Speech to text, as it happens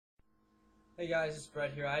Hey guys, it's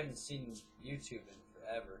Brett here. I haven't seen YouTube in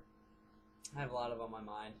forever. I have a lot on my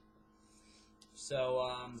mind.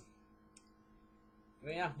 So,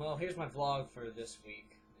 yeah, well, here's my vlog for this week.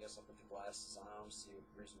 I guess I'll put the glasses on. I don't see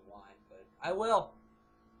a reason why, but I will.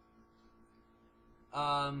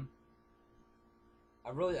 I've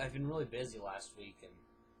been really busy last week, and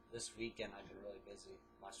this weekend I've been really busy.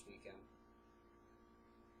 Last weekend.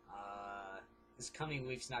 This coming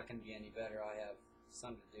week's not going to be any better. I have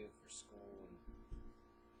something to do for school and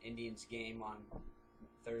Indians game on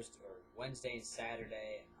Thursday or Wednesday and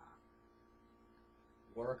Saturday, and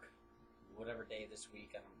work whatever day this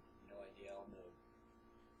week. I have no idea. I'll know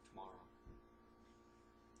tomorrow.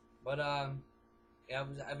 But yeah,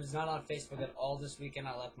 I was not on Facebook at all this weekend.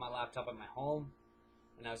 I left my laptop at my home,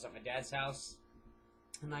 and I was at my dad's house,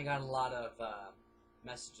 and I got a lot of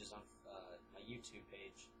messages on my YouTube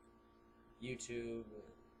page,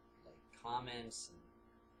 like comments and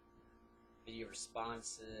video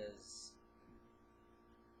responses,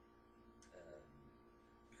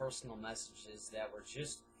 personal messages that were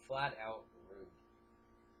just flat out rude.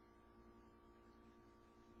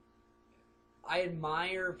 I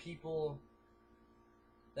admire people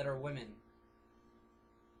that are women,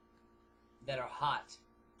 that are hot,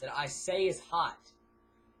 that I say is hot,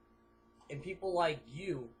 and people like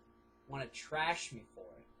you want to trash me for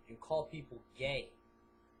it and call people gay.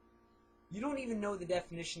 You don't even know the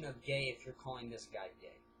definition of gay if you're calling this guy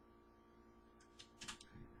gay.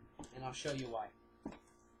 And I'll show you why.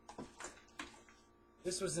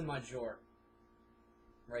 This was in my drawer.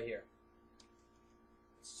 Right here.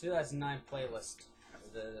 It's 2009 playlist.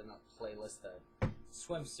 Not playlist, the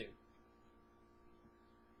swimsuit.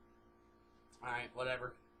 Alright,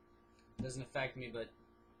 whatever. Doesn't affect me, but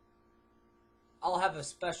I'll have a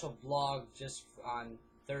special blog just on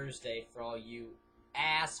Thursday for all you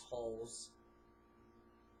assholes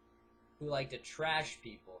who like to trash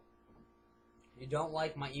people. You don't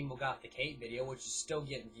like my Emo Gothic Hate video, which is still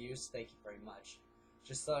getting views. Thank you very much.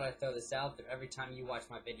 Just thought I'd throw this out there. Every time you watch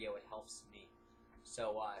my video, it helps me.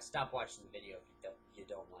 So stop watching the video if you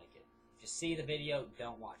don't like it. If you see the video,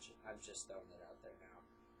 don't watch it. I'm just throwing it out there now.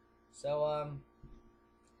 So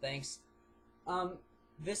thanks.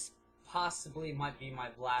 This possibly might be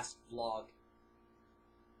my last vlog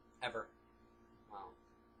ever. Well,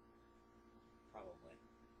 probably.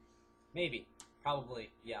 Maybe. Probably.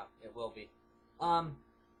 Yeah, it will be.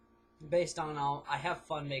 Based on all, I have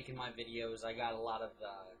fun making my videos. I got a lot of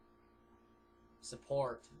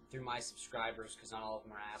support through my subscribers because not all of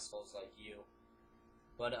them are assholes like you.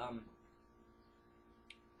 But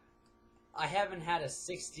I haven't had a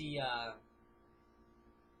 60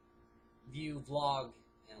 view vlog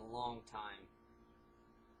in a long time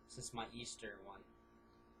since my Easter one.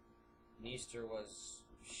 And Easter was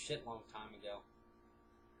a shit long time ago.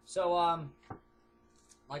 So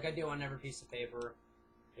like I do on every piece of paper,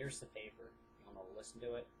 here's the paper. You want to listen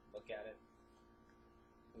to it, look at it.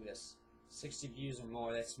 Look at this. 60 views or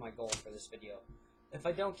more, that's my goal for this video. If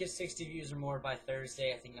I don't get 60 views or more by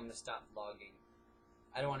Thursday, I think I'm going to stop vlogging.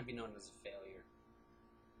 I don't want to be known as a failure.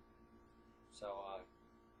 So,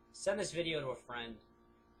 send this video to a friend.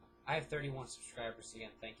 I have 31 subscribers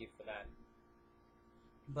again, thank you for that.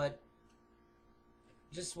 But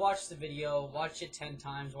just watch the video, watch it 10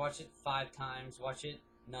 times, watch it 5 times, watch it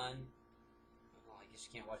none. Well, I guess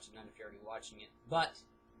you can't watch it none if you're already watching it. But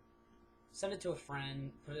send it to a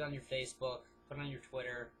friend, put it on your Facebook, put it on your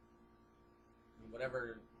Twitter,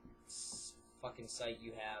 whatever fucking site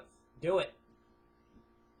you have. Do it.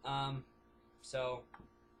 So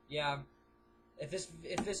yeah, if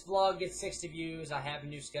this vlog gets 60 views, I have a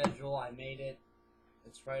new schedule. I made it.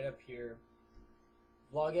 It's right up here.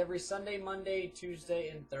 Vlog every Sunday, Monday, Tuesday,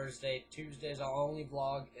 and Thursday. Tuesdays I'll only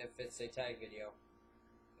vlog if it's a tag video.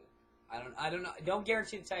 I don't know. Don't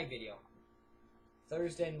guarantee the tag video.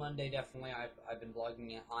 Thursday and Monday definitely. I've been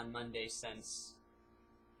vlogging it on Monday since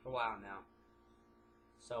for a while now.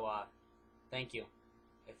 So thank you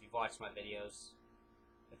if you've watched my videos.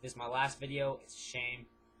 If this is my last video, it's a shame.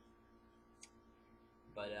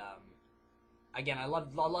 But again, I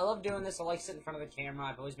love doing this. I like sitting in front of the camera.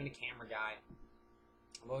 I've always been a camera guy.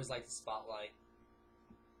 I've always liked the spotlight.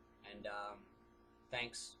 And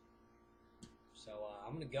thanks. So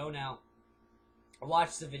I'm gonna go now.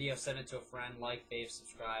 Watch the video, send it to a friend, like, fave,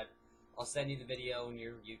 subscribe. I'll send you the video in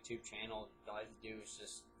your YouTube channel. All you have to do is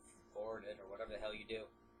just forward it or whatever the hell you do.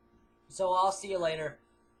 So I'll see you later.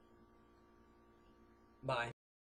 Bye.